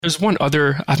There's one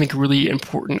other, I think, really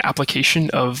important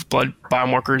application of blood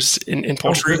biomarkers in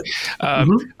poultry.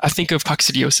 I think of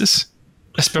coccidiosis,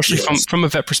 especially from a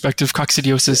vet perspective.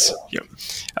 Coccidiosis,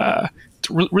 it's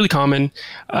really common.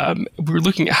 We're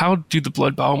looking at how do the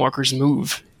blood biomarkers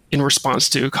move in response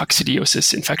to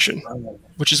coccidiosis infection,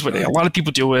 which is what a lot of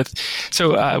people deal with.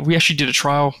 So we actually did a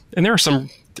trial, and there are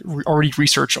some already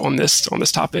research on this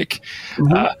topic.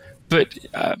 But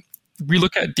we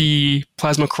look at the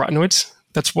plasma carotenoids.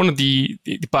 That's one of the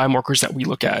biomarkers that we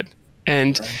look at.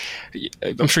 And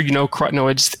I'm sure you know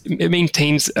carotenoids, it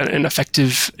maintains an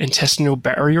effective intestinal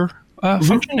barrier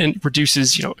function and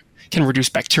can reduce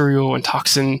bacterial and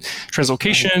toxin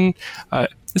translocation.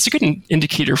 It's a good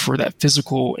indicator for that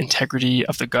physical integrity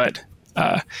of the gut.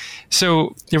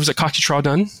 So there was a cocci trial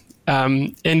done,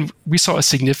 and we saw a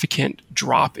significant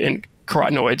drop in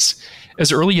carotenoids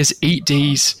as early as 8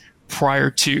 days prior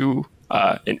to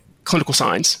clinical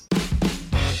signs.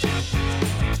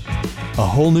 A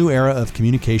whole new era of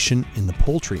communication in the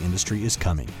poultry industry is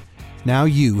coming. Now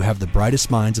you have the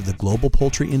brightest minds of the global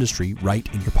poultry industry right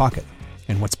in your pocket.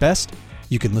 And what's best?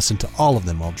 You can listen to all of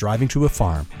them while driving to a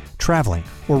farm, traveling,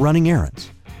 or running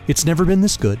errands. It's never been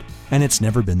this good, and it's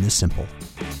never been this simple.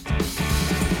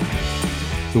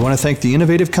 We want to thank the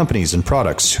innovative companies and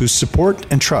products whose support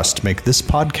and trust make this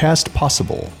podcast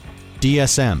possible.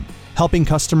 DSM, helping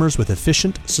customers with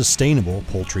efficient, sustainable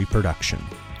poultry production.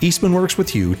 Eastman works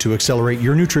with you to accelerate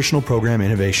your nutritional program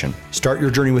innovation. Start your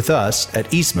journey with us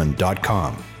at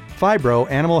eastman.com. Phibro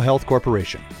Animal Health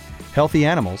Corporation. Healthy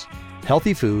animals,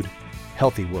 healthy food,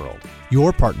 healthy world.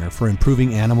 Your partner for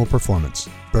improving animal performance.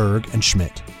 Berg &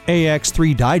 Schmidt.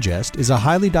 AX3 Digest is a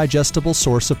highly digestible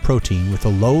source of protein with a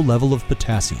low level of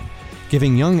potassium,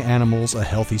 giving young animals a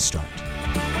healthy start.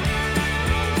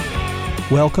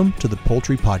 Welcome to the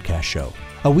Poultry Podcast Show,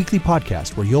 a weekly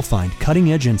podcast where you'll find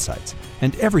cutting-edge insights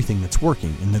and everything that's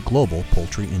working in the global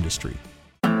poultry industry.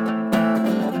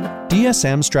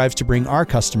 DSM strives to bring our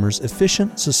customers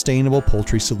efficient, sustainable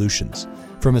poultry solutions,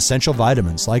 from essential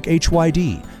vitamins like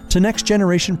HYD to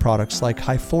next-generation products like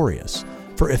Hyphorius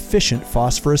for efficient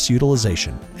phosphorus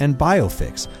utilization and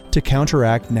Biofix to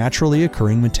counteract naturally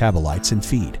occurring metabolites in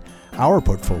feed. Our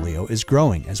portfolio is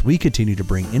growing as we continue to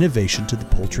bring innovation to the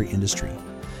poultry industry.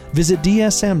 Visit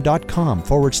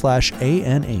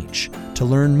dsm.com/ANH to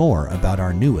learn more about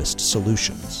our newest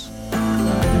solutions.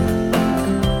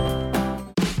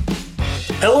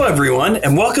 Hello, everyone,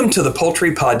 and welcome to the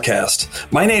Poultry Podcast.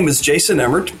 My name is Jason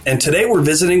Emmert, and today we're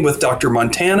visiting with Dr.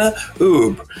 Montana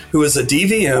Oubre, who is a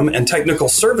DVM and Technical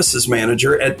Services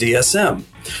Manager at DSM.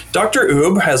 Dr.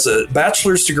 Oubre has a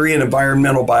bachelor's degree in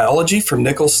environmental biology from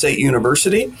Nicholls State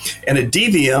University and a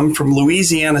DVM from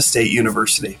Louisiana State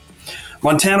University.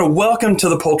 Montana, welcome to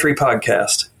the Poultry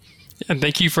Podcast. And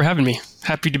thank you for having me.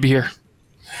 Happy to be here.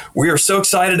 We are so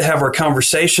excited to have our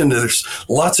conversation. There's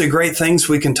lots of great things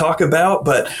we can talk about,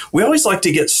 but we always like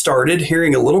to get started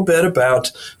hearing a little bit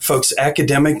about folks'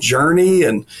 academic journey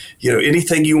and,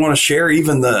 anything you want to share,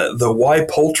 even the why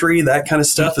poultry, that kind of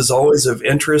stuff is always of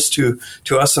interest to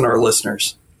us and our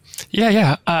listeners.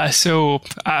 Yeah. So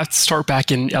I start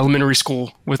back in elementary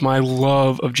school with my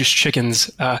love of just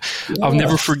chickens. I'll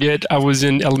never forget, I was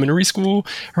in elementary school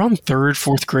around 3rd,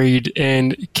 4th grade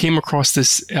and came across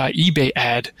this eBay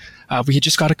ad. We had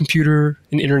just got a computer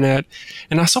and internet,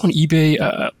 and I saw on eBay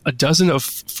a dozen of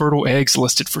fertile eggs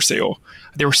listed for sale.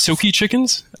 They were silky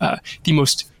chickens, the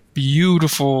most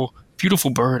beautiful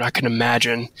bird I can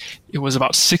imagine. It was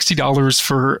about $60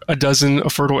 for a dozen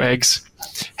of fertile eggs.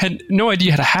 Had no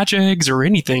idea how to hatch eggs or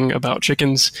anything about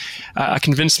chickens. I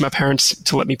convinced my parents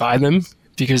to let me buy them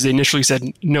because they initially said,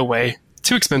 no way,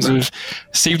 too expensive.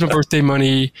 Saved my birthday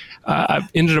money. I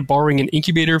ended up borrowing an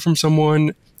incubator from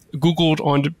someone, Googled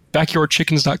on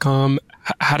backyardchickens.com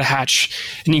how to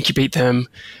hatch and incubate them.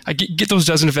 I get those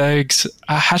dozen of eggs.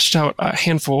 I hatched out a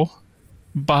handful.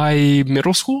 By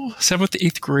middle school, 7th to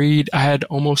 8th grade, I had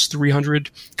almost 300,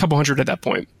 a couple hundred at that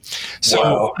point.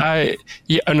 So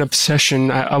an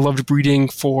obsession. I loved breeding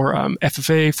for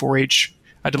FFA, 4-H.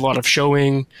 I did a lot of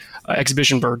showing,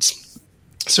 exhibition birds.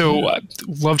 So I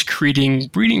loved creating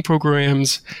breeding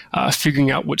programs,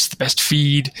 figuring out what's the best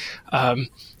feed. I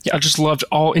just loved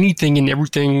anything and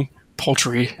everything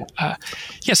poultry.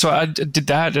 So I did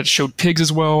that. I showed pigs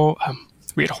as well.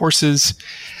 We had horses.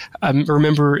 I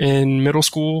remember in middle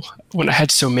school when I had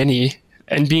so many,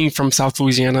 and being from South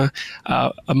Louisiana,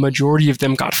 a majority of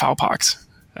them got fowl pox.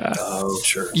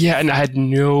 Sure. Yeah, and I had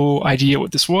no idea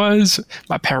what this was.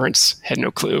 My parents had no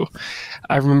clue.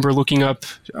 I remember looking up,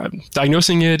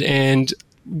 diagnosing it, and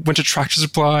went to Tractor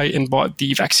Supply and bought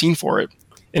the vaccine for it.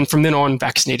 And from then on,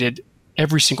 vaccinated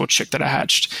every single chick that I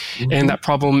hatched. And that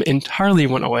problem entirely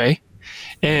went away.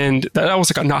 And that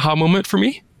was like an aha moment for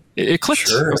me. It clicked.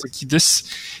 Sure. I was like, this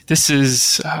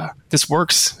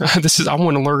works. I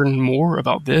want to learn more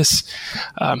about this.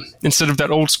 Instead of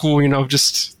that old school, they're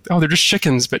just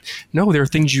chickens. But no, there are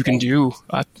things you can do,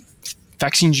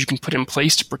 vaccines you can put in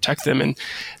place to protect them. And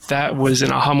that was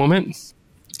an aha moment.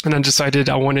 And I decided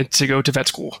I wanted to go to vet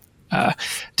school.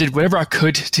 Did whatever I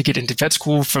could to get into vet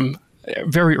school from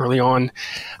very early on.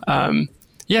 And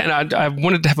I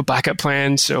wanted to have a backup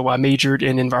plan. So I majored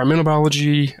in environmental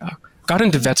biology, got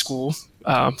into vet school,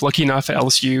 lucky enough at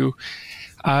LSU.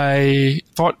 I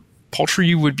thought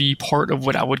poultry would be part of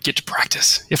what I would get to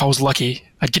practice. If I was lucky,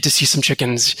 I'd get to see some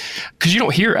chickens. Because you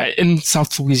don't hear in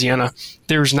South Louisiana,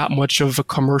 there's not much of a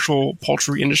commercial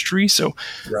poultry industry. So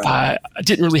I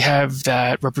didn't really have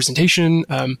that representation.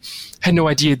 Had no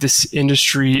idea this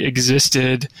industry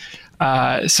existed.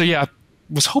 I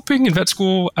was hoping in vet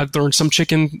school I'd learn some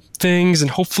chicken things and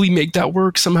hopefully make that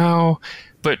work somehow.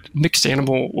 But mixed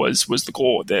animal was the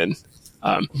goal then.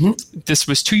 This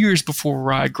was 2 years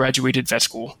before I graduated vet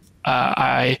school.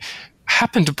 I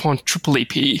happened upon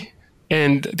AAAP,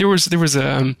 and there was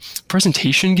a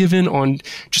presentation given on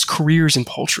just careers in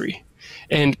poultry,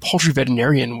 and poultry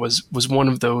veterinarian was one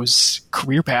of those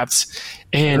career paths,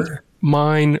 and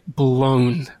mind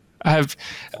blown. I have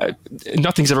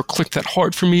nothing's ever clicked that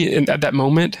hard for me, and at that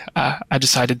moment, I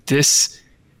decided this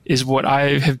is what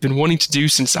I have been wanting to do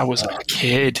since I was a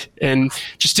kid and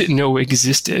just didn't know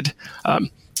existed.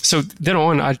 So then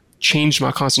on, I changed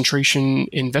my concentration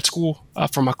in vet school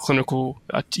for my clinical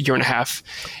year and a half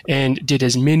and did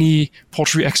as many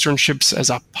poultry externships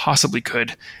as I possibly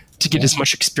could to get as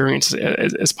much experience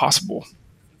as possible.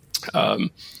 And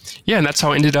that's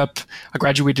how I ended up. I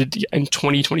graduated in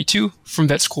 2022 from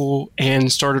vet school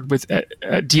and started with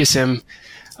DSM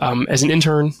as an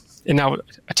intern, and now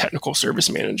a technical service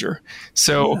manager.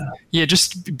 So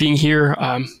just being here,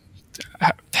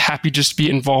 happy just to be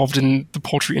involved in the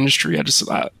poultry industry.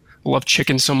 I love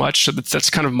chicken so much. So that's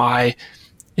kind of my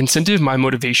incentive, my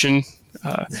motivation.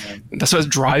 That's what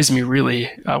drives me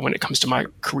really when it comes to my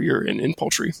career in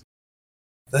poultry.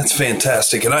 That's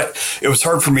fantastic. And it was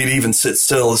hard for me to even sit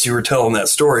still as you were telling that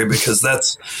story, because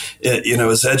that's,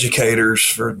 as educators,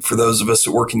 for those of us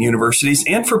that work in universities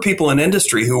and for people in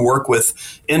industry who work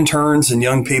with interns and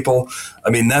young people, I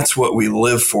mean, that's what we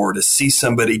live for, to see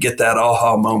somebody get that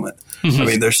aha moment. I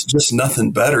mean, there's just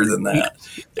nothing better than that.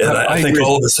 And I think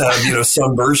all of us have,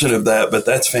 some version of that, but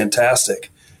that's fantastic.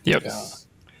 Yep.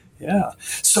 Yeah.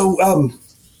 So,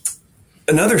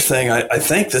 another thing, I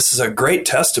think this is a great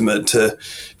testament to,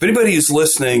 if anybody who's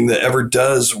listening that ever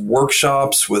does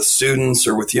workshops with students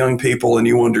or with young people and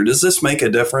you wonder, does this make a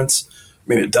difference? I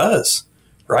mean, it does,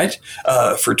 right?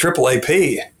 For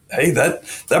AAAP, hey,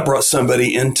 that brought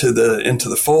somebody into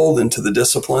the fold, into the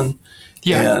discipline.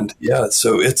 Yeah. And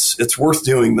so it's worth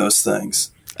doing those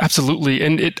things. Absolutely.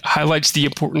 And it highlights the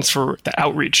importance for the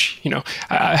outreach.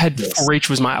 I had 4-H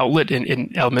was my outlet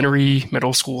in elementary,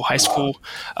 middle school, high school.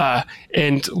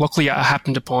 And luckily I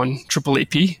happened upon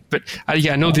AAAP, but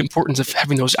I know the importance of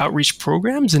having those outreach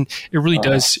programs, and it really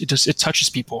does. It touches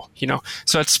people,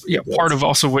 so that's part of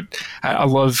also what I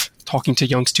love talking to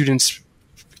young students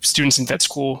in vet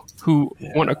school who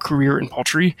want a career in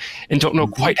poultry and don't know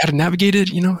quite how to navigate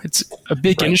it. It's a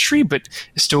big industry, but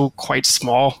it's still quite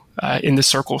small in the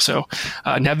circle. So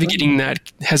navigating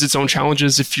that has its own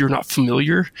challenges if you're not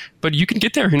familiar, but you can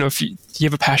get there. If you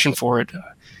have a passion for it,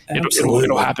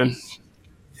 it'll happen.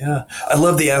 Yeah. I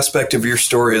love the aspect of your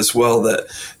story as well that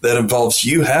involves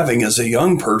you having, as a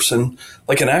young person,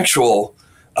 like an actual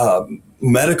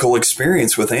medical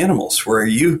experience with animals, where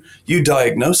you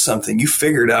diagnosed something, you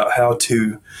figured out how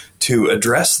to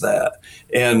address that.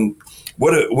 And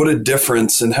what a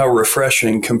difference, and how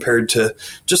refreshing compared to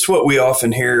just what we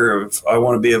often hear of, I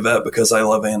want to be a vet because I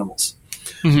love animals.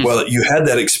 Well, you had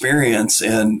that experience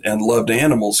and loved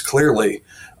animals, clearly,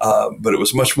 but it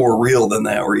was much more real than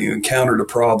that, where you encountered a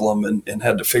problem and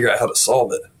had to figure out how to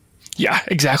solve it. Yeah,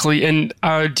 exactly. And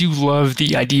I do love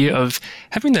the idea of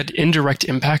having that indirect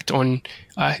impact on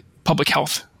public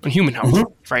health, on human health,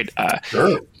 right?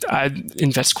 Sure.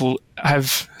 In vet school, I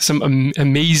have some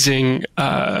amazing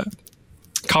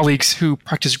colleagues who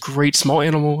practice great small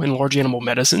animal and large animal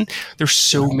medicine. There's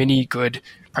so many good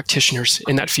practitioners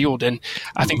in that field. And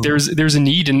I think there's a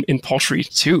need in poultry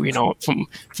too, from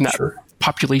that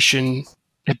population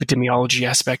epidemiology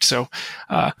aspect. So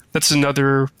that's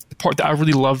another part that I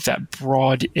really love, that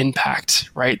broad impact,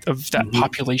 right, of that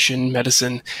population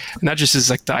medicine. And that just is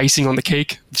like the icing on the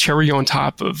cake, the cherry on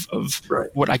top of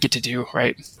what I get to do,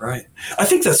 right? Right. I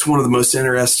think that's one of the most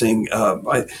interesting,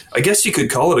 I guess you could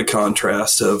call it a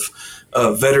contrast of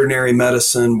veterinary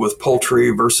medicine with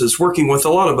poultry versus working with a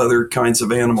lot of other kinds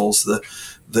of animals,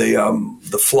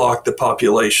 the flock, the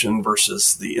population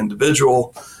versus the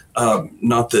individual.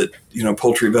 Not that,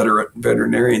 poultry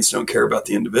veterinarians don't care about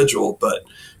the individual, but,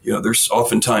 there's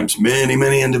oftentimes many,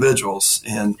 many individuals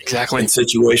and exactly in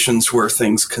situations where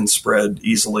things can spread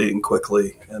easily and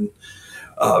quickly. And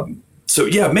so,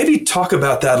 maybe talk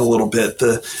about that a little bit,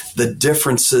 the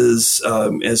differences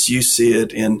as you see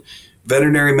it in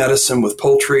veterinary medicine with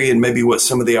poultry and maybe what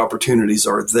some of the opportunities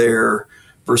are there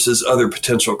versus other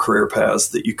potential career paths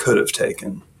that you could have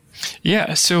taken.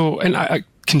 Yeah. So, and I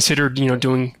considered,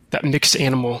 doing that mixed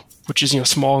animal, which is,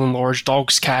 small and large,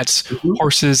 dogs, cats,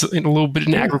 horses, and a little bit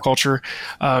in agriculture.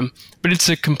 But it's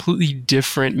a completely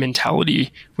different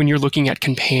mentality when you're looking at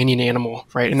companion animal,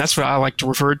 right? And that's what I like to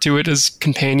refer to it as,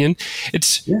 companion.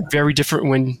 It's very different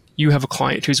when you have a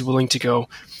client who's willing to go,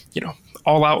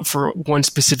 all out for one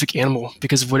specific animal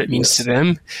because of what it means to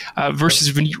them,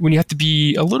 versus when you have to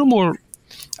be a little more,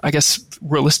 I guess,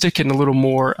 realistic and a little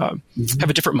more have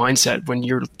a different mindset when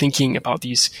you're thinking about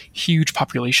these huge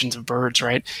populations of birds,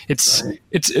 right?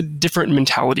 It's a different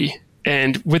mentality.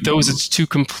 And with those, it's two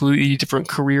completely different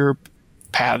career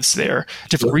paths there,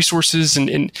 different resources,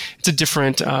 and it's a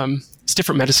different, it's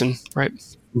different medicine, right?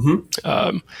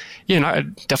 And I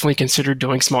definitely considered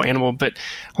doing small animal, but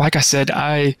like I said,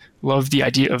 I love the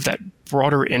idea of that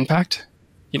broader impact.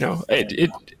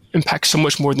 It impacts so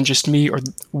much more than just me or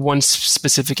one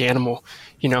specific animal.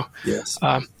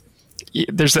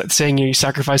 There's that saying, you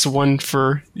sacrifice one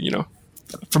for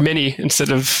many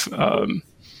instead of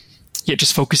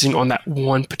just focusing on that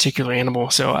one particular animal.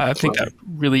 So I think that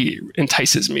really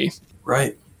entices me.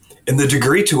 Right. And the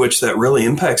degree to which that really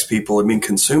impacts people,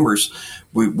 consumers,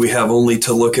 we have only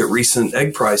to look at recent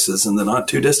egg prices in the not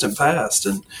too distant past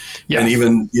and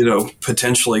even,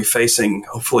 potentially facing,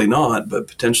 hopefully not, but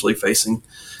potentially facing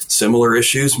similar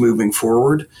issues moving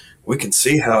forward. We can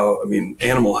see how,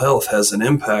 animal health has an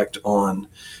impact on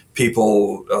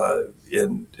people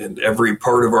in every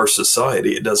part of our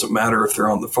society. It doesn't matter if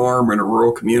they're on the farm or in a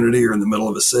rural community or in the middle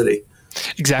of a city.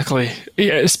 Exactly.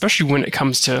 Yeah, especially when it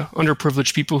comes to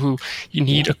underprivileged people who you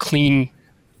need a clean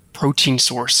protein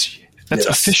source that's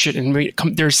efficient,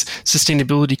 and there's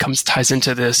sustainability ties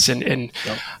into this. And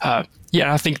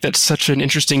I think that's such an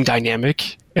interesting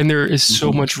dynamic, and there is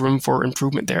so much room for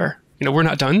improvement there. We're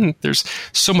not done. There's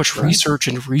so much research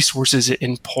and resources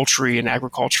in poultry and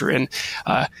agriculture, and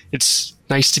it's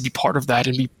nice to be part of that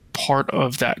and be part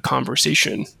of that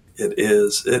conversation. It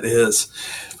is.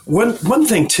 One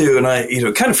thing too, and I,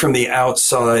 kind of from the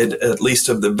outside, at least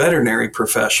of the veterinary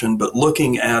profession, but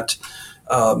looking at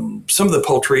some of the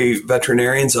poultry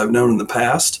veterinarians I've known in the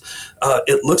past,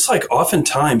 it looks like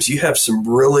oftentimes you have some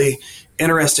really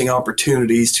interesting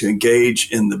opportunities to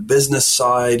engage in the business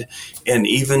side and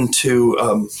even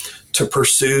to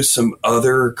pursue some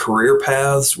other career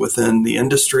paths within the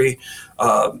industry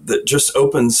that just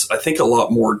opens, I think, a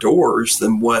lot more doors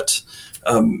than what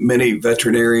many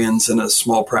veterinarians in a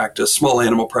small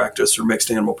animal practice or mixed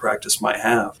animal practice might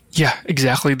have. Yeah,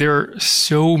 exactly. There are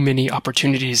so many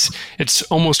opportunities. It's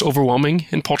almost overwhelming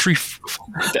in poultry,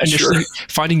 initially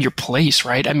finding your place,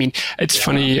 right? It's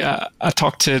funny. I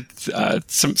talked to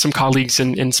some colleagues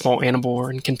in small animal or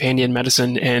in companion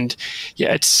medicine, and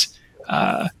it's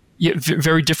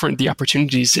very different, the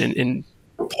opportunities in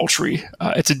poultry.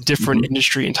 It's a different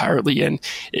industry entirely, and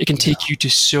it can take you to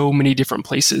so many different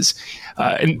places.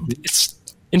 And it's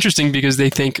interesting because they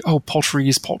think, poultry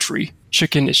is poultry,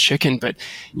 chicken is chicken. But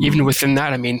even within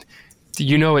that,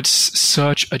 it's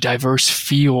such a diverse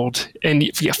field. And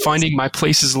finding my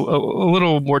place is a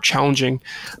little more challenging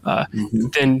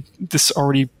than this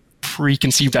already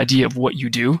preconceived idea of what you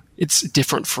do. It's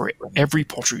different for every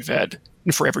poultry vet,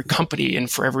 and for every company,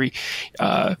 and for every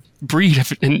breed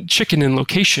and chicken and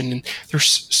location. And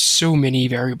there's so many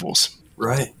variables.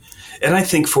 Right. And I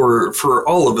think for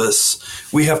all of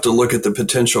us, we have to look at the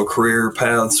potential career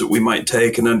paths that we might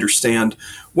take and understand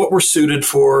what we're suited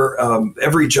for.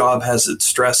 Every job has its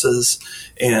stresses,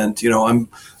 and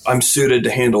I'm suited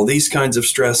to handle these kinds of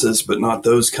stresses, but not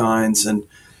those kinds. And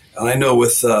I know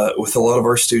with a lot of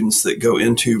our students that go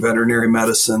into veterinary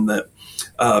medicine that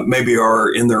maybe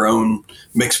are in their own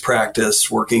mixed practice,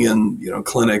 working in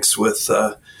clinics with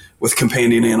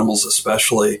companion animals,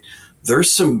 especially.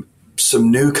 There's some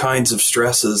some new kinds of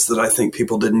stresses that I think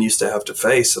people didn't used to have to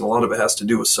face, and a lot of it has to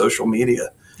do with social media.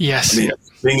 Yes. I mean,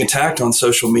 being attacked on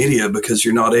social media because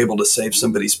you're not able to save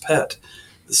somebody's pet.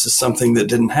 This is something that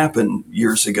didn't happen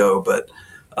years ago, but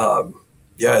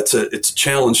it's a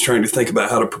challenge trying to think about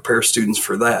how to prepare students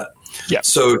for that. Yeah.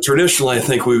 So traditionally, I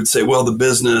think we would say, well, the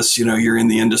business, you're in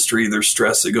the industry, there's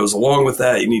stress that goes along with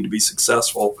that. You need to be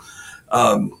successful.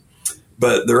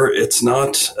 But it's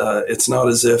not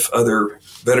as if other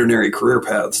veterinary career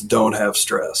paths don't have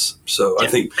stress. So I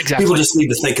think people just need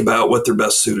to think about what they're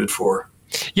best suited for.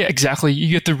 Yeah, exactly. You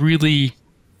get to really,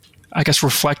 I guess,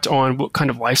 reflect on what kind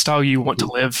of lifestyle you want to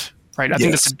live. Right. I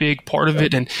think that's a big part of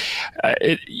it. And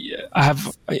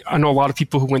I know a lot of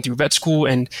people who went through vet school,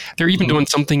 and they're even doing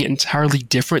something entirely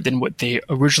different than what they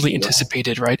originally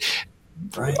anticipated. Right.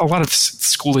 A lot of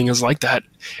schooling is like that.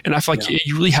 And I feel like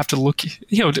you really have to look,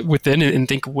 within and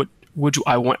think, what do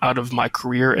I want out of my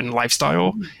career and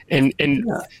lifestyle? And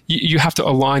you have to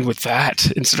align with that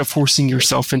instead of forcing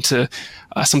yourself into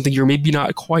something you're maybe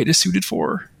not quite as suited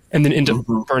for, and then end up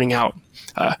burning out.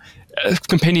 A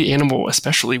companion animal,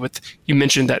 especially you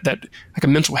mentioned that like a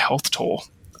mental health toll.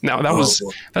 Now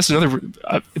that's another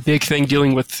big thing,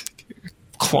 dealing with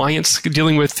clients,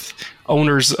 dealing with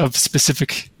owners of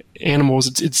specific animals.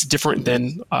 It's different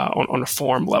than on a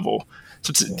farm level.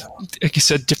 So it's, like you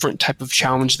said, different type of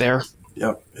challenge there.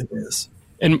 Yeah, it is.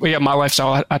 And my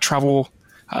lifestyle, I travel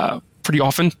pretty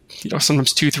often,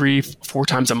 sometimes 2, 3, 4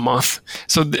 times a month.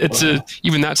 So it's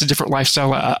even that's a different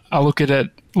lifestyle. I look at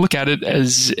it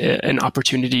as an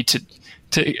opportunity to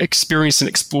experience and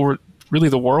explore really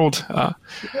the world.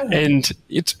 And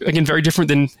it's, again, very different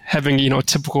than having, a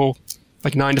typical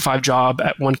like 9-to-5 job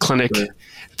at one clinic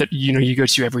that, you go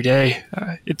to every day.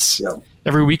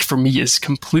 Every week for me is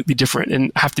completely different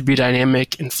and have to be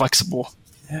dynamic and flexible.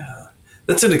 Yeah.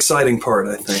 That's an exciting part,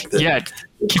 I think.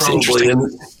 It keeps it interesting.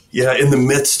 In the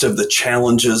midst of the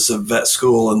challenges of vet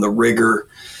school and the rigor,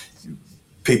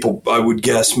 people, I would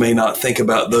guess, may not think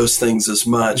about those things as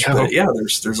much. No. But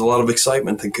there's a lot of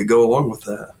excitement that could go along with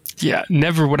that. Yeah,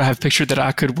 never would I have pictured that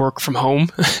I could work from home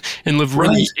and live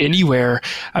really anywhere.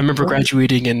 I remember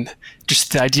graduating and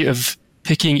just the idea of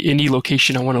picking any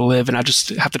location I want to live, and I just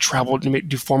have to travel to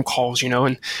do phone calls,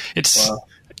 and it's... Wow.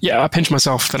 I pinch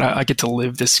myself that I get to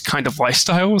live this kind of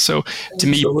lifestyle. So to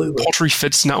me, poultry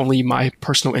fits not only my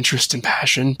personal interest and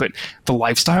passion, but the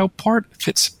lifestyle part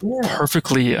fits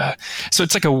perfectly. So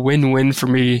it's like a win-win for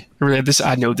me. Really,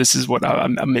 I know this is what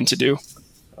I'm meant to do.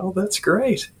 Oh, that's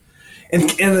great. And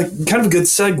a kind of a good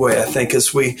segue, I think,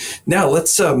 as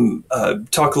let's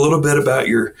talk a little bit about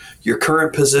your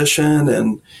current position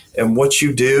and what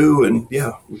you do. And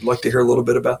we'd like to hear a little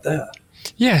bit about that.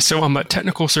 Yeah, so I'm a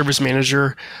technical service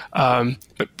manager, but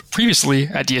previously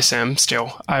at DSM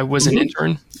still, I was an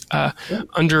intern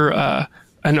under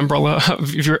an umbrella.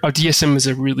 DSM is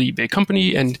a really big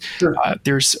company, and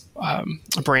there's a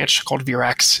branch called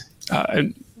VRX,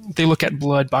 and they look at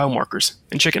blood biomarkers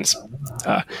in chickens.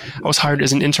 I was hired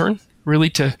as an intern, really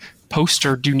to post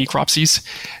or do necropsies,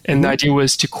 and the idea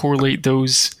was to correlate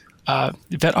those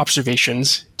vet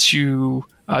observations to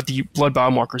the blood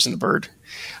biomarkers in the bird.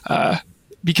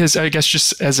 Because I guess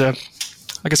just as a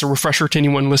refresher to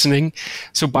anyone listening,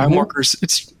 so biomarkers,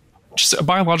 it's just a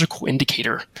biological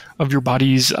indicator of your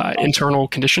body's internal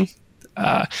condition.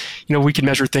 We can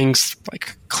measure things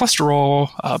like cholesterol,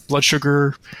 blood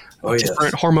sugar,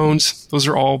 different hormones. Those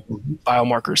are all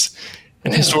biomarkers.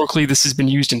 And historically, this has been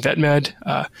used in vet med.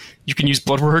 You can use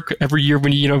blood work every year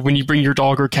when you bring your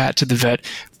dog or cat to the vet.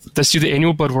 Let's do the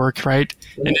annual blood work, right?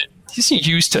 And it's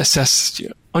used to assess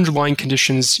underlying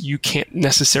conditions you can't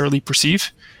necessarily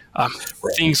perceive.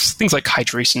 Things like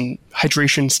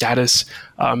hydration status,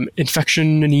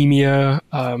 infection, anemia,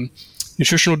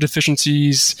 nutritional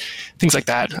deficiencies, things like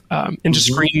that, and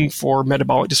just screening for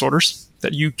metabolic disorders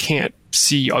that you can't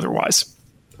see otherwise.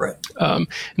 Right. And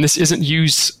this isn't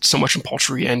used so much in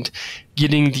poultry, and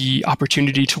getting the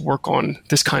opportunity to work on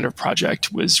this kind of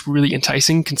project was really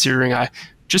enticing, considering I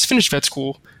just finished vet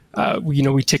school.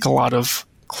 We take a lot of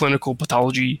clinical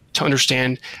pathology to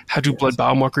understand how do blood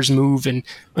biomarkers move, and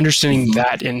understanding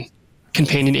that in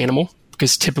companion animal,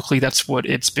 because typically that's what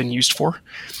it's been used for.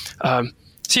 I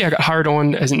got hired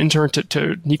on as an intern to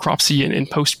necropsy and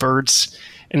post birds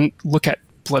and look at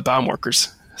blood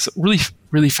biomarkers. So really,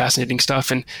 really fascinating stuff.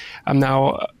 And I'm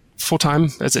now full-time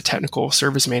as a technical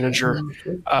service manager,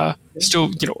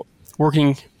 still,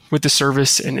 working with the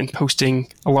service and posting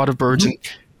a lot of birds and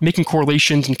making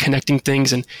correlations and connecting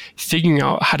things and figuring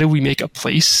out how do we make a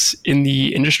place in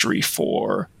the industry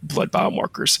for blood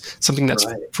biomarkers, something that's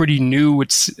pretty new.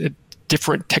 It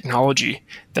different technology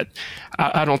that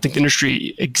I don't think the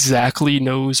industry exactly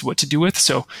knows what to do with.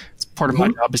 So part of my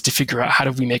job is to figure out how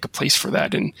do we make a place for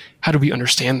that and how do we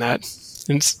understand that.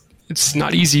 And it's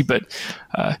not easy, but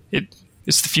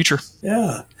it's the future.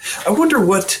 Yeah. I wonder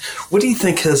what do you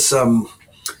think has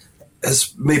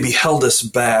maybe held us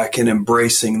back in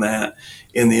embracing that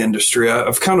in the industry?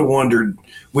 I've kind of wondered.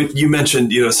 You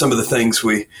mentioned, some of the things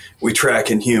we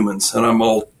track in humans, and I'm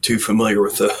all too familiar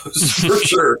with those for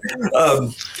sure.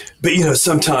 But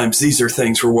sometimes these are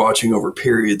things we're watching over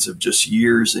periods of just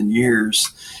years and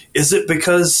years. Is it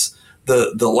because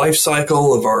the life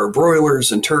cycle of our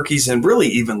broilers and turkeys, and really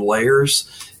even layers,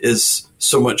 is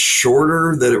so much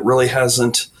shorter that it really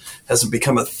hasn't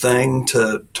become a thing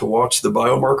to watch the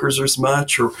biomarkers as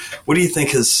much? Or what do you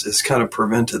think has kind of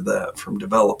prevented that from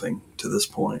developing to this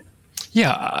point?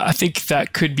 Yeah, I think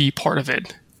that could be part of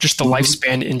it. Just the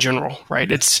lifespan in general, right?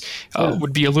 It's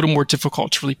would be a little more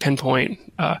difficult to really pinpoint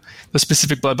the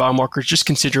specific blood biomarkers, just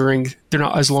considering they're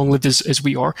not as long-lived as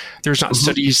we are. There's not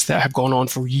studies that have gone on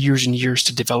for years and years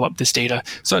to develop this data.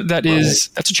 So that's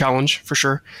a challenge for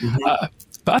sure.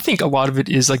 But I think a lot of it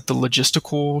is like the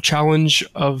logistical challenge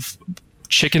of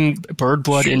bird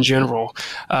blood in general.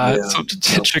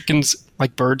 Chickens,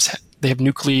 like birds, they have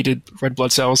nucleated red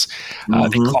blood cells. They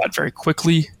clot very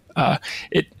quickly.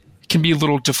 It can be a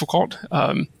little difficult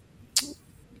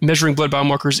measuring blood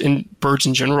biomarkers in birds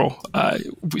in general.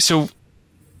 So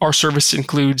our service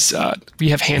includes, we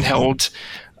have handheld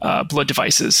blood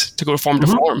devices to go farm to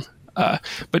farm.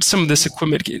 But some of this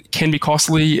equipment can be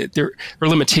costly. There are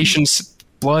limitations.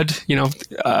 Blood, you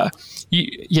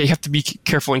have to be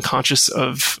careful and conscious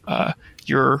of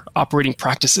your operating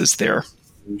practices there.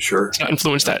 Sure. To not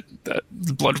influence the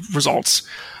blood results.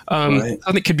 I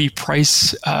think it could be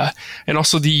price, and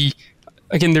also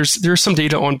there's some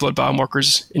data on blood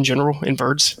biomarkers in general in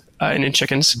birds and in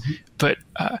chickens, but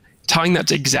tying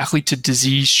that exactly to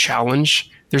disease challenge,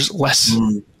 there's less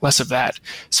of that.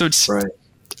 So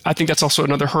I think that's also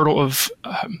another hurdle of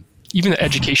even the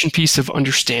education piece of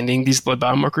understanding these blood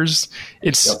biomarkers.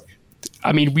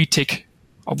 We take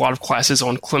a lot of classes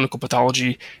on clinical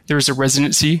pathology. There's a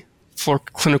residency for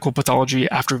clinical pathology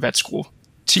after vet school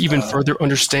to even further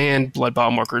understand blood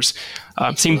biomarkers.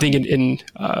 Same thing in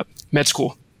med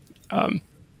school.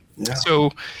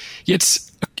 So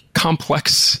it's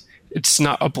complex. It's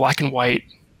not a black and white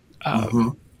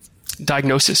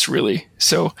diagnosis, really.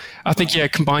 So I think,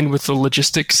 combined with the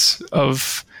logistics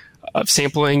of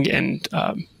sampling and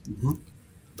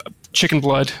chicken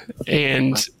blood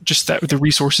and just that the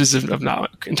resources of not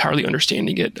entirely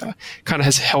understanding it kind of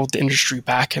has held the industry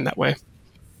back in that way.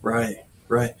 Right.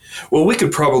 Well, we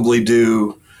could probably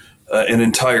do an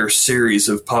entire series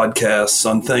of podcasts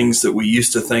on things that we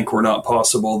used to think were not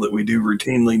possible that we do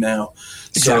routinely now.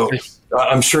 Exactly. So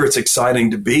I'm sure it's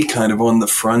exciting to be kind of on the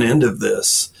front end of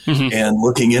this and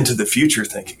looking into the future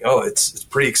thinking, it's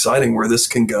pretty exciting where this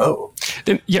can go.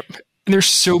 And there's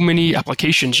so many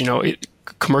applications,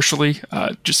 commercially,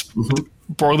 just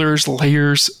broilers,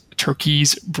 layers,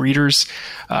 turkeys, breeders.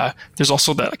 There's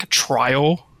also a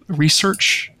trial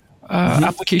research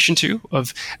application too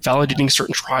of validating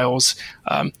certain trials.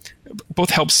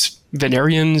 Both helps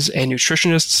veterinarians and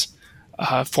nutritionists,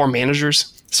 farm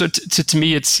managers. So to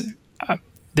me, it's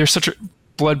there's such a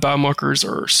blood biomarkers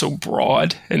are so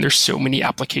broad and there's so many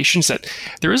applications that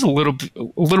there is a little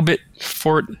bit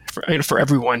for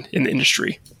everyone in the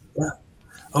industry. Yeah.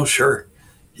 Oh, sure.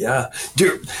 Yeah.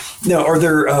 Now, are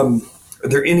there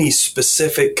any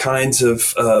specific kinds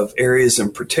of areas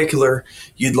in particular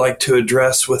you'd like to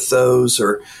address with those?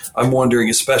 Or I'm wondering,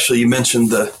 especially you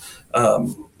mentioned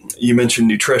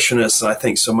nutritionists, and I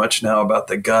think so much now about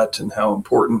the gut and how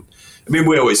important.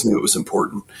 We always knew it was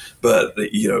important, but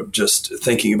just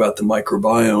thinking about the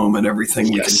microbiome and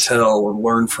everything we can tell and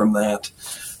learn from that.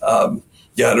 I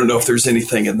don't know if there's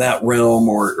anything in that realm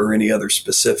or any other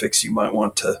specifics you might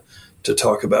want to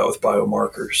talk about with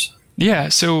biomarkers. Yeah.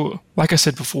 So like I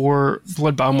said before,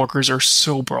 blood biomarkers are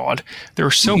so broad. There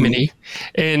are so many.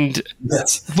 And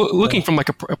looking from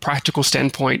a practical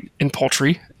standpoint in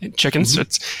poultry, in chickens,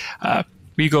 it's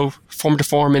we go farm to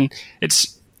farm, and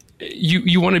it's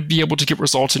you want to be able to get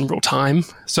results in real time.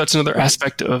 So that's another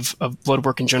aspect of blood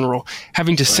work in general.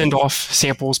 Having to send off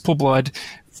samples, pull blood,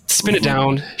 spin it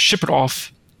down, ship it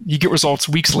off. You get results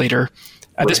weeks later.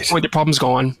 At this point, the problem's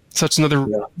gone. So that's another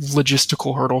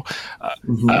logistical hurdle.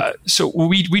 So what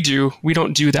we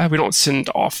don't do that. We don't send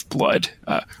off blood.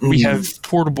 We have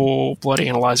portable blood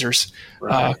analyzers.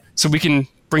 So we can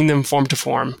bring them farm to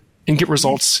farm and get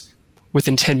results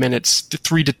within 10 minutes to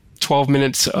 3 to 12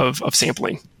 minutes of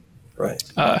sampling.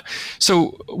 Right.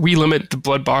 So we limit the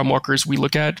blood biomarkers we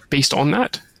look at based on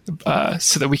that,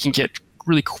 so that we can get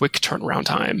really quick turnaround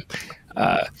time.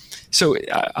 So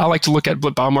I like to look at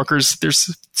blood biomarkers.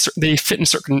 They fit in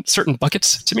certain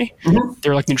buckets to me. Mm-hmm.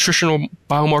 They're like nutritional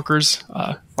biomarkers,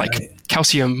 like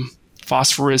calcium,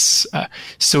 phosphorus,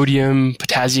 sodium,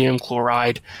 potassium,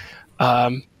 chloride,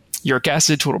 uric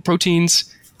acid, total proteins.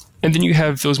 And then you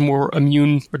have those more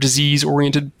immune or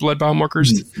disease-oriented blood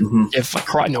biomarkers. Mm-hmm. You have like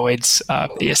carotenoids,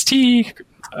 AST,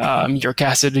 uric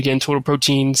acid, again, total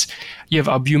proteins. You have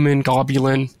albumin,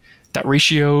 globulin, that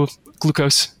ratio,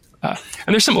 glucose. And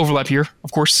there's some overlap here,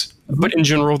 of course. Mm-hmm. But in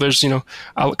general, there's,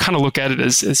 I'll kind of look at it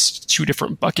as two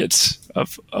different buckets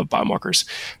of biomarkers.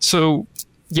 So,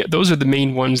 yeah, those are the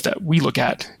main ones that we look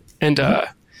at. And,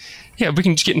 we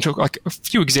can just get into like a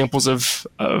few examples of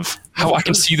how I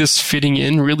can see this fitting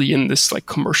in really in this like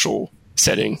commercial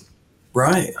setting.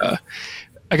 Right.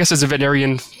 I guess as a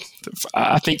veterinarian,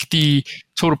 I think the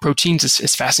total proteins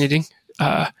is fascinating.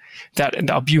 That and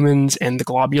the albumins and the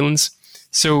globulins.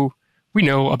 So we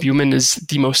know albumin is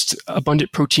the most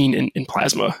abundant protein in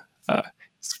plasma,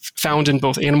 found in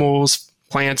both animals,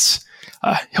 plants,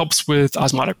 helps with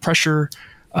osmotic pressure,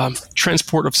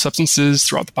 transport of substances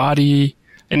throughout the body,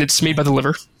 and it's made by the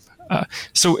liver.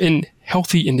 So in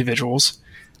healthy individuals,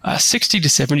 60 to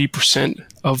 70%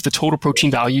 of the total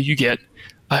protein value you get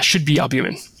should be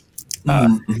albumin.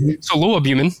 So low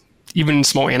albumin, even in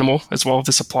small animal as well,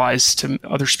 this applies to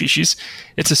other species,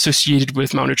 it's associated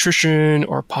with malnutrition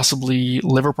or possibly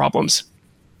liver problems.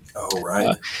 Oh,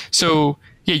 right.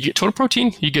 You get total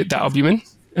protein, you get the albumin,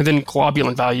 and then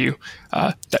globulin value.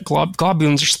 That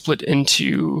globulins are split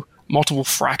into multiple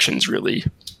fractions, really.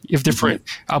 You have different,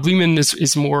 albumin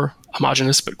is more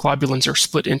homogeneous, but globulins are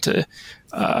split into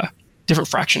different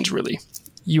fractions, really.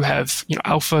 You have,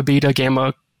 alpha, beta,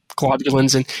 gamma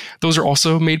globulins, and those are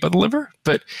also made by the liver,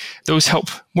 but those help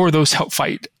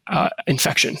fight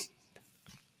infection.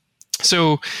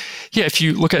 So, if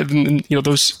you look at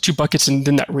those two buckets and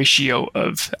then that ratio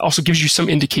also gives you some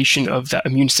indication of that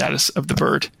immune status of the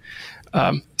bird.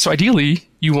 So ideally,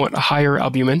 you want a higher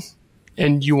albumin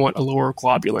and you want a lower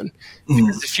globulin.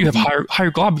 Because if you have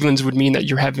higher globulins would mean that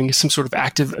you're having some sort of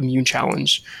active immune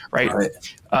challenge, right?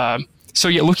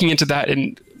 Looking into that,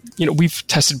 and we've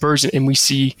tested birds and we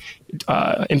see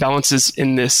imbalances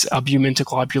in this albumin to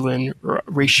globulin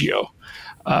ratio.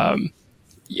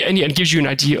 It gives you an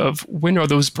idea of when are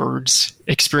those birds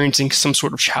experiencing some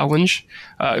sort of challenge,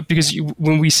 because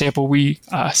when we sample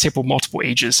multiple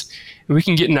ages, and we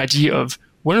can get an idea of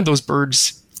when are those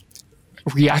birds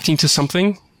reacting to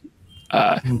something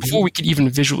before we could even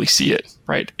visually see it,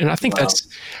 right? And I think that's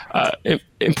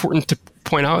important to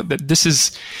point out that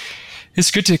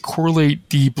it's good to correlate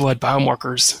the blood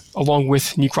biomarkers along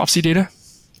with necropsy data.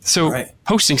 So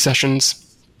posting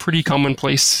sessions, pretty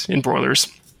commonplace in broilers.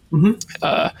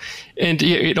 And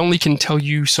it only can tell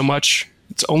you so much.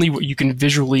 It's only what you can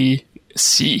visually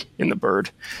see in the bird.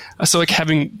 So like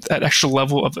having that extra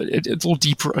level of a little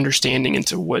deeper understanding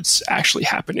into what's actually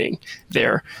happening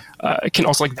there, it can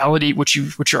also like validate what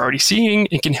you're already seeing.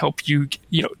 It can help you,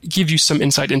 give you some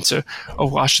insight into, oh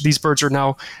gosh, these birds are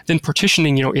now then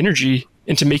partitioning, energy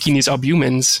into making these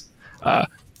albumins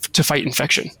to fight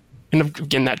infection. And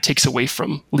again, that takes away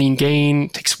from lean gain,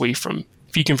 takes away from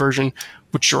feed conversion,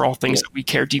 which are all things that we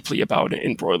care deeply about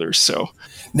in broilers. So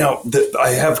now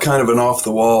I have kind of an off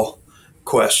the wall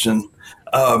question.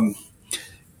 And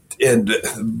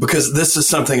because this is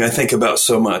something I think about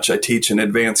so much, I teach an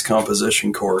advanced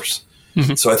composition course.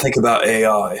 So I think about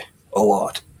AI a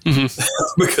lot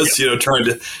because,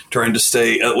 trying to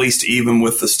stay at least even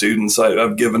with the students.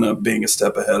 I've given up being a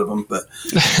step ahead of them, but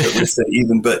at least stay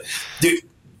even. But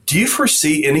do you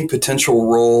foresee any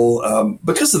potential role,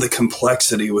 because of the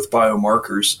complexity with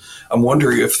biomarkers? I'm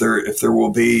wondering if there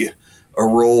will be a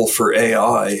role for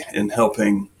AI in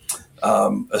helping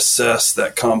assess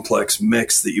that complex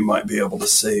mix that you might be able to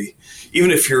see.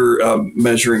 Even if you're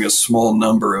measuring a small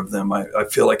number of them, I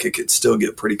feel like it could still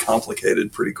get pretty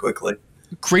complicated pretty quickly.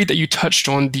 Great that you touched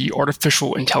on the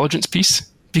artificial intelligence piece,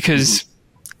 because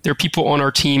there are people on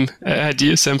our team at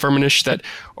DSM Firmenich that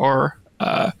are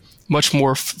much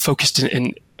more focused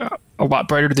and a lot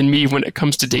brighter than me when it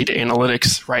comes to data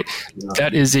analytics, right?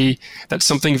 Yeah. That's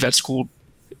something vet school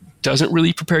doesn't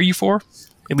really prepare you for,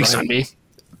 at least on me.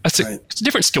 It's a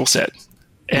different skill set.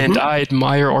 And I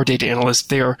admire our data analysts.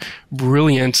 They are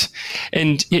brilliant.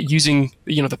 And yet using,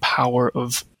 the power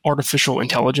of artificial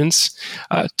intelligence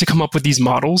to come up with these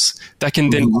models that can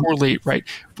then correlate, right?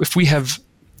 If we have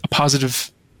a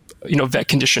positive, vet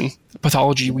condition,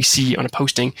 pathology we see on a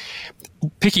posting,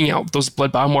 picking out those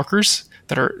blood biomarkers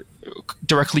that are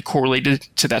directly correlated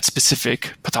to that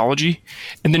specific pathology,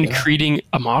 and then creating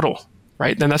a model,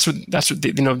 right? Then that's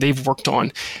what they've worked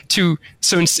on to.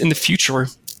 So in the future,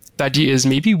 the idea is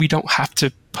maybe we don't have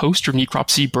to post or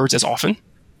necropsy birds as often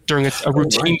during a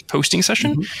routine posting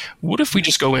session. Mm-hmm. What if we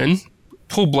just go in,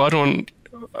 pull blood on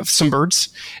some birds,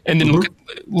 and then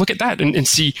look at that and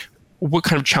see what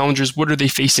kind of challenges, what are they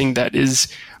facing that is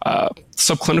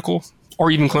subclinical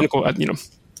or even clinical,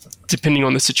 depending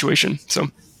on the situation. So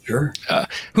sure.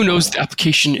 Who knows the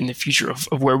application in the future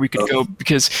of where we could go,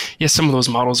 because some of those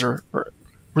models are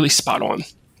really spot on.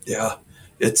 Yeah,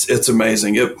 it's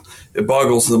amazing. It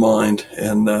boggles the mind.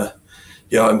 And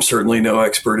I'm certainly no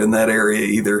expert in that area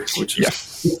either, which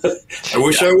is, I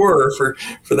wish I were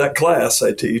for that class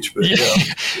I teach. But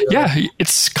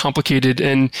it's complicated.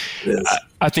 And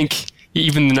I think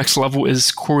even the next level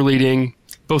is correlating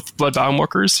both blood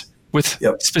biomarkers with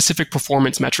specific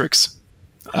performance metrics.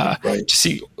 To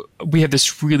see, we have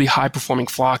this really high performing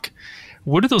flock.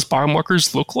 What do those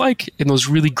biomarkers look like in those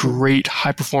really great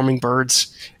high performing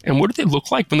birds? And what do they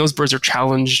look like when those birds are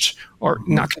challenged or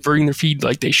not converting their feed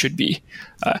like they should be?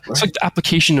 It's like the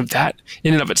application of that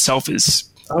in and of itself is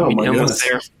endless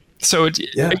there. So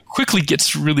it quickly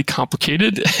gets really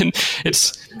complicated, and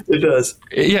it does.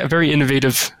 Very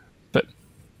innovative. But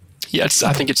I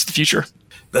think it's the future.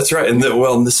 That's right. And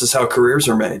this is how careers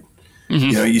are made.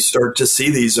 Mm-hmm. You start to see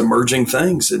these emerging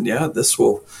things, and this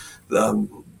will.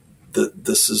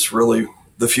 This is really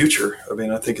the future. I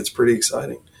mean, I think it's pretty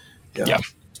exciting.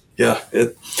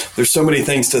 There's so many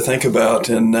things to think about,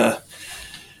 and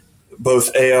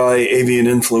both AI, avian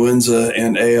influenza,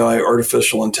 and AI,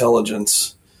 artificial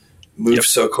intelligence, move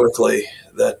so quickly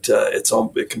that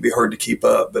it can be hard to keep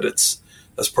up. But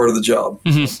that's part of the job.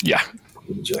 Mm-hmm. Yeah,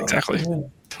 exactly. Yeah.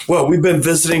 Well, we've been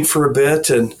visiting for a bit,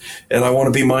 and I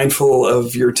want to be mindful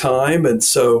of your time, and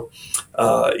so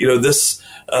this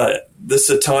is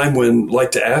a time when I'd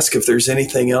like to ask if there's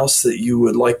anything else that you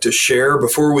would like to share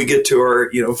before we get to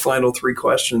our final 3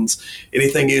 questions.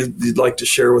 Anything you'd like to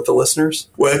share with the listeners?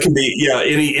 Well, it can be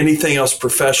anything else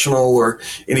professional, or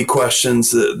any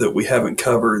questions that we haven't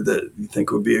covered that you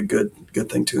think would be a good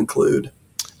thing to include.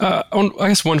 I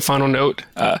guess one final note.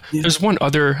 There's one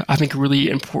other, I think, really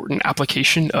important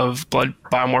application of blood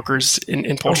biomarkers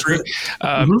in poultry.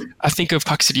 I think of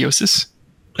coccidiosis,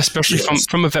 especially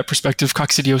from a vet perspective.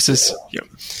 Coccidiosis,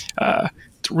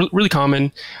 really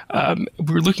common.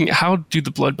 We're looking at how do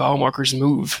the blood biomarkers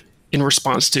move in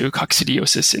response to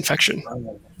coccidiosis infection,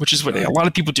 which is what a lot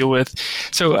of people deal with.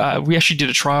 So we actually did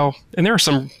a trial, and there are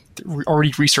some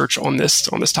already research on this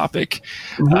topic,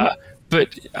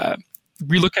 but.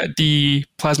 We look at the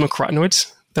plasma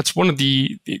carotenoids. That's one of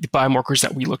the biomarkers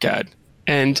that we look at.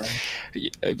 And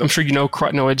I'm sure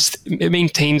carotenoids, it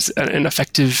maintains an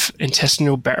effective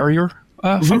intestinal barrier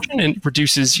function, and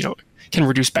can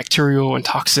reduce bacterial and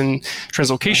toxin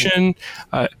translocation.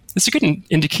 It's a good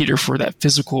indicator for that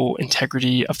physical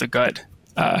integrity of the gut.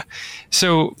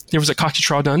 So there was a cocci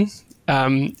trial done,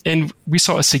 and we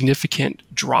saw a significant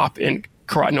drop in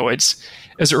carotenoids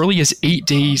as early as 8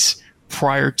 days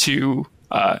prior to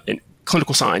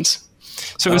clinical signs.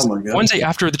 So it was 1 day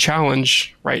after the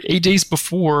challenge, right? 8 days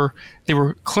before they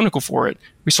were clinical for it,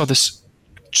 we saw this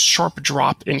sharp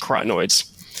drop in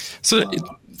carotenoids. So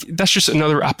that's just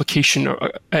another application,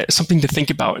 or something to think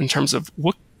about in terms of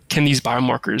what can these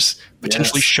biomarkers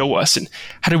potentially show us, and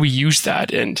how do we use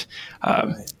that? And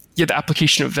the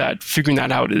application of that, figuring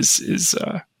that out is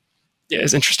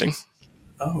interesting.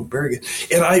 Oh, very good.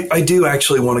 And I do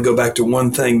actually want to go back to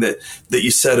one thing that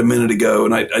you said a minute ago,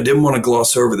 and I didn't want to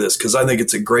gloss over this because I think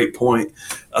it's a great point.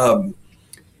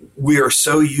 We are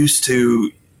so used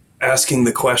to asking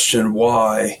the question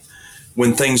why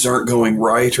when things aren't going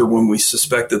right or when we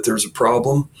suspect that there's a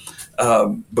problem.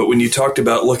 But when you talked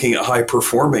about looking at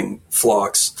high-performing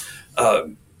flocks,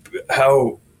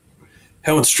 how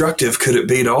instructive could it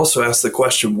be to also ask the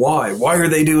question, why? Why are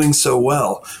they doing so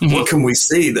well? Mm-hmm. What can we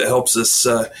see that helps us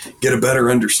get a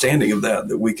better understanding of that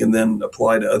we can then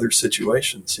apply to other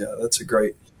situations? Yeah, that's a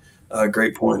great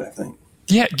point, I think.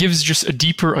 Yeah, it gives just a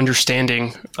deeper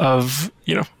understanding of,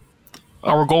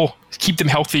 our goal, keep them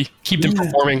healthy, keep them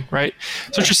performing, right?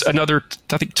 So it's just another,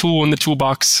 I think, tool in the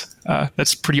toolbox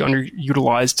that's pretty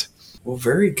underutilized. Well,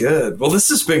 very good. Well, this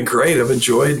has been great. I've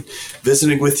enjoyed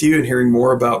visiting with you and hearing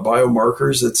more about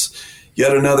biomarkers. It's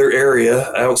yet another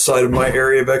area outside of my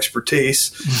area of expertise,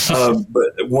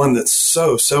 but one that's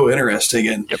so interesting.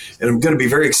 And I'm going to be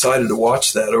very excited to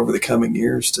watch that over the coming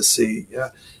years to see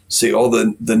all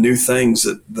the new things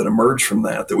that emerge from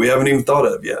that we haven't even thought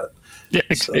of yet. Yeah,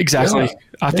 exactly.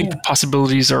 I think the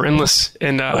possibilities are endless.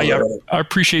 And I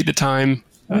appreciate the time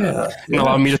and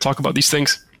allowing me to talk about these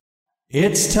things.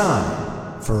 It's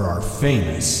time for our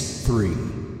famous three.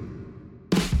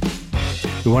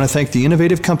 We want to thank the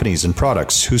innovative companies and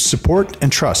products whose support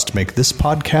and trust make this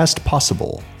podcast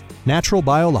possible. Natural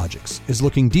Biologics is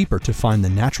looking deeper to find the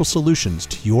natural solutions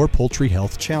to your poultry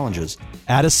health challenges.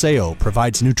 Adiseo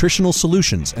provides nutritional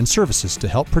solutions and services to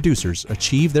help producers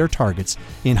achieve their targets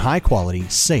in high-quality,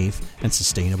 safe, and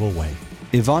sustainable way.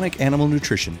 Evonik Animal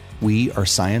Nutrition. We are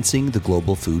sciencing the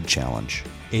global food challenge.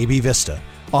 AB Vista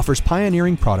offers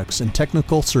pioneering products and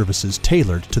technical services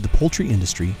tailored to the poultry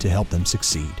industry to help them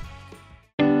succeed.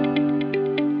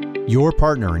 Your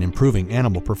partner in improving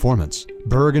animal performance,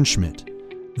 Berg & Schmidt.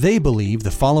 They believe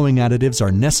the following additives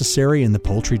are necessary in the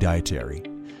poultry dietary.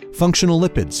 Functional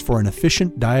lipids for an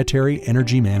efficient dietary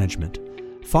energy management.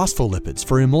 Phospholipids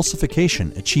for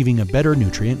emulsification, achieving a better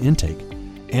nutrient intake.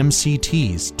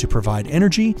 MCTs to provide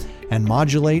energy and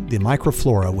modulate the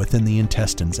microflora within the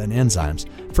intestines and enzymes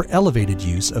for elevated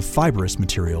use of fibrous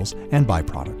materials and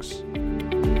byproducts.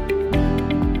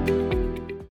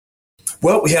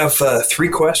 Well, we have three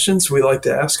questions we like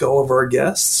to ask all of our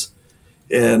guests.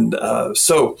 And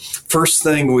so first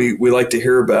thing we like to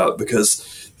hear about,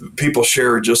 because people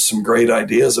share just some great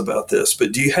ideas about this,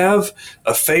 but do you have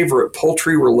a favorite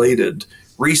poultry-related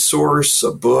resource,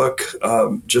 a book,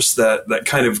 just that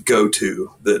kind of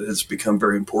go-to that has become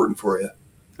very important for you?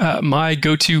 My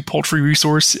go-to poultry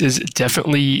resource is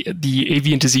definitely the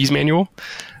Avian Disease Manual.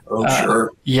 Oh,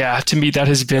 sure. Yeah, to me, that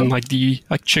has been like the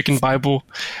chicken Bible.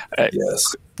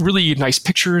 Yes. Really nice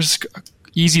pictures,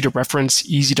 easy to reference,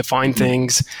 easy to find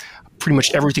things, pretty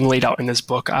much everything laid out in this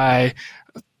book. I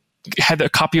had a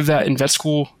copy of that in vet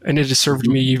school, and it has served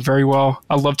me very well.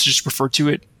 I love to just refer to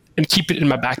it and keep it in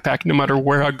my backpack no matter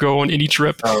where I go on any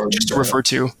trip, just to refer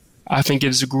to. I think it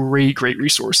is a great, great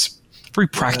resource. Very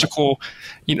practical.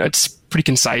 It's pretty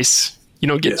concise. You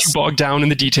don't get too bogged down in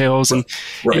the details, and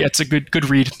it's a good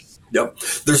read. Yep.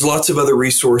 There's lots of other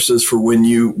resources for when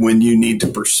you need to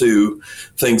pursue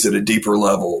things at a deeper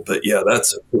level. But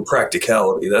that's for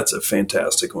practicality. That's a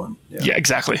fantastic one. Yeah,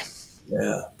 exactly.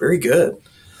 Yeah, very good.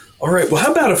 All right. Well,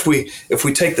 how about if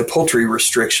we take the poultry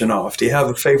restriction off? Do you have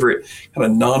a favorite kind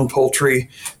of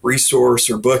non-poultry resource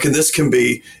or book? And it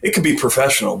could be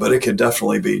professional, but it could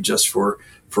definitely be just for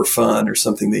fun or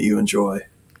something that you enjoy.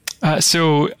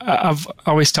 So I've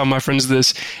always tell my friends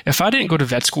this: if I didn't go to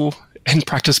vet school and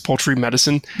practice poultry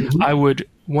medicine, I would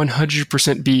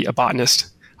 100% be a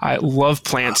botanist. I love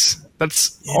plants.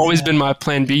 That's always been my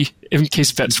plan B in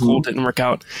case vet school didn't work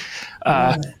out.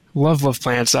 Love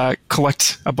plants. I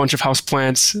collect a bunch of house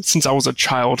plants since I was a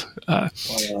child.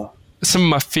 Some of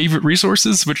my favorite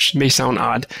resources, which may sound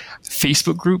odd,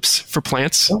 Facebook groups for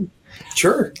plants. Oh,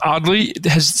 sure. Oddly, it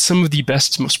has some of the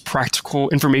best, most practical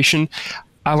information.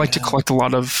 I like to collect a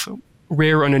lot of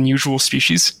rare and unusual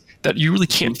species that you really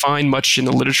can't find much in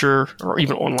the literature or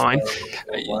even online.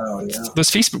 Those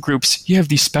Facebook groups, you have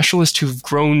these specialists who've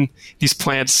grown these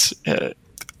plants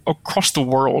across the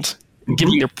world,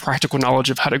 giving their practical knowledge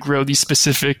of how to grow these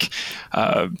specific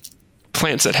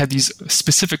plants that have these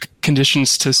specific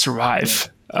conditions to survive.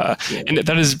 And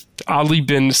that has oddly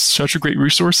been such a great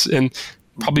resource, and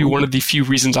probably one of the few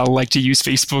reasons I like to use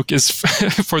Facebook is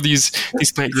for these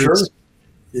plant groups. Sure.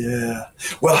 Yeah.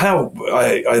 Well, how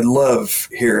I love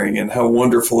hearing and how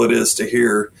wonderful it is to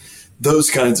hear those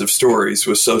kinds of stories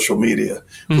with social media,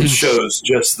 which shows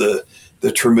just the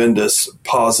tremendous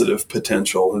positive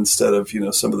potential instead of,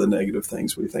 some of the negative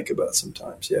things we think about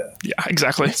sometimes. Yeah. Yeah,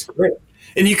 exactly. That's great.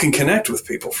 And you can connect with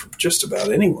people from just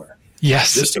about anywhere.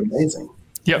 Yes. Just amazing.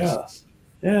 Yep.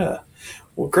 Yeah.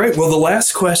 Well, great. Well, the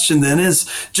last question then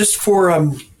is just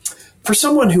for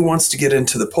someone who wants to get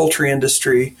into the poultry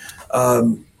industry,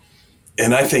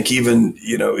 and I think even,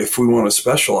 if we want to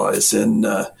specialize in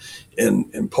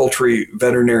poultry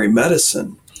veterinary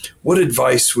medicine, what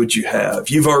advice would you have?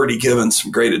 You've already given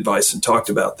some great advice and talked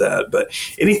about that, but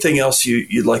anything else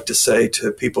you'd like to say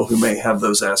to people who may have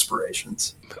those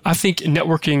aspirations? I think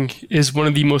networking is one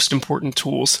of the most important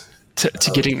tools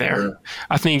to getting there.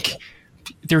 I think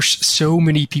there's so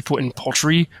many people in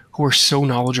poultry who are so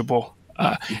knowledgeable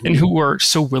and who are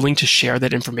so willing to share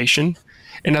that information.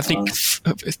 And I think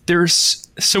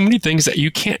there's so many things that you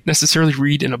can't necessarily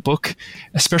read in a book,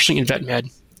 especially in vet med.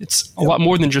 It's a lot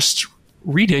more than just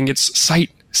reading. It's sight,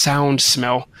 sound,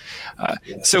 smell.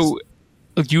 So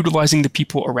utilizing the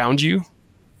people around you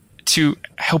to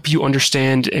help you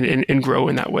understand and grow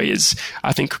in that way is,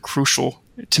 I think, crucial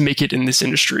to make it in this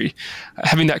industry.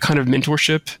 Having that kind of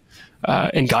mentorship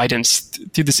and guidance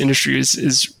through this industry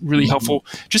is really helpful,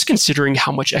 just considering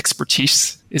how much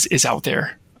expertise is out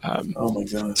there. Oh my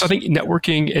gosh. So I think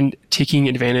networking and taking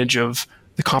advantage of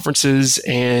the conferences,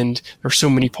 and there's so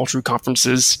many poultry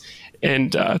conferences,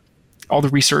 and all the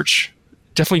research.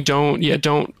 Definitely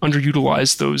don't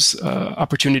underutilize those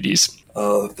opportunities.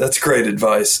 That's great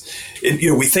advice.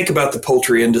 We think about the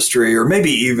poultry industry, or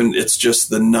maybe even it's just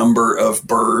the number of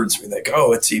birds. We think,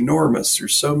 oh, it's enormous.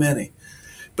 There's so many.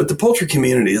 But the poultry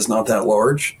community is not that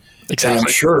large. Exactly. And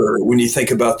I'm sure when you think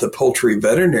about the poultry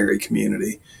veterinary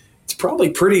community, it's probably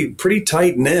pretty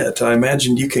tight knit. I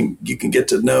imagine you can get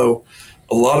to know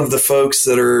a lot of the folks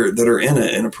that are in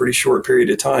it in a pretty short period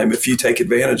of time if you take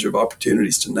advantage of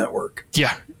opportunities to network.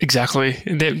 Yeah, exactly.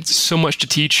 There's so much to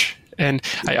teach. And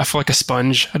I feel like a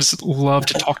sponge. I just love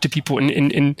to talk to people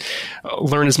and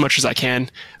learn as much as I can.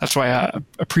 That's why I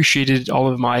appreciated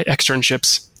all of my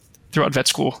externships throughout vet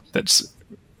school. That's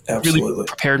Absolutely really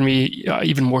prepared me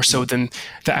even more so than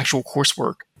the actual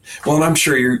coursework. Well, and I'm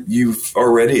sure you've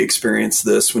already experienced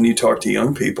this when you talk to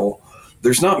young people.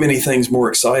 There's not many things more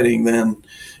exciting than,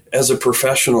 as a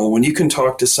professional, when you can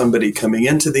talk to somebody coming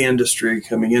into the industry,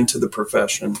 coming into the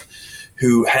profession,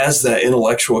 who has that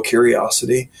intellectual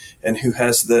curiosity and who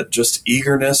has that just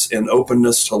eagerness and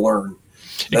openness to learn.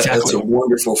 Exactly. That's a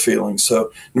wonderful feeling.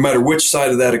 So no matter which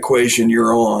side of that equation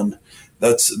you're on,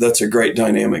 that's a great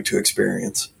dynamic to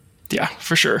experience. Yeah,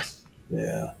 for sure.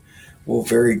 Yeah. Well,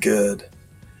 very good.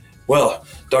 Well,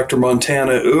 Dr.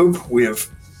 Montana Oubre, we have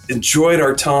enjoyed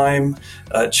our time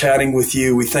chatting with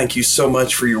you. We thank you so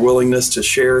much for your willingness to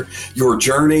share your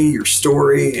journey, your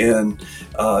story, and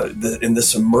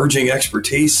this emerging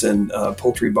expertise in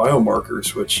poultry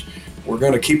biomarkers, which we're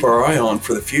going to keep our eye on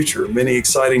for the future. Many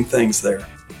exciting things there.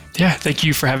 Yeah, thank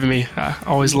you for having me. I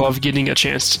always love getting a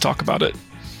chance to talk about it.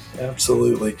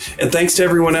 Absolutely. And thanks to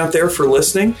everyone out there for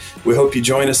listening. We hope you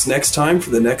join us next time for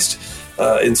the next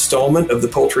installment of the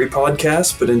Poultry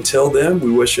Podcast. But until then,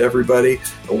 we wish everybody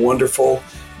a wonderful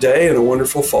day and a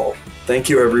wonderful fall. Thank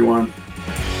you, everyone.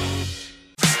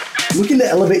 Looking to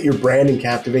elevate your brand and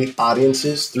captivate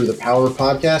audiences through the power of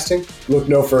podcasting? Look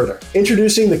no further.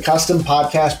 Introducing the Custom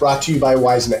Podcast brought to you by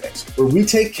Wisenetics, where we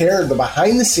take care of the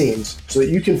behind the scenes so that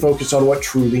you can focus on what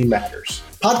truly matters.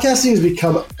 Podcasting has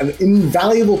become an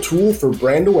invaluable tool for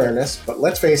brand awareness, but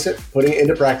let's face it, putting it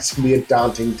into practice can be a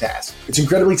daunting task. It's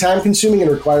incredibly time-consuming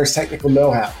and requires technical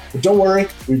know-how. But don't worry,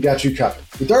 we've got you covered.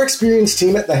 With our experienced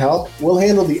team at the helm, we'll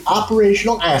handle the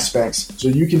operational aspects so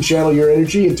you can channel your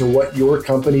energy into what your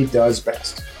company does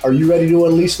best. Are you ready to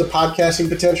unleash the podcasting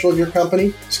potential of your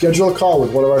company? Schedule a call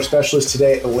with one of our specialists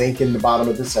today at the link in the bottom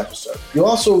of this episode. You'll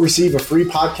also receive a free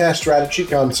podcast strategy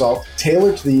consult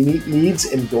tailored to the unique needs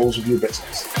and goals of your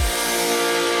business.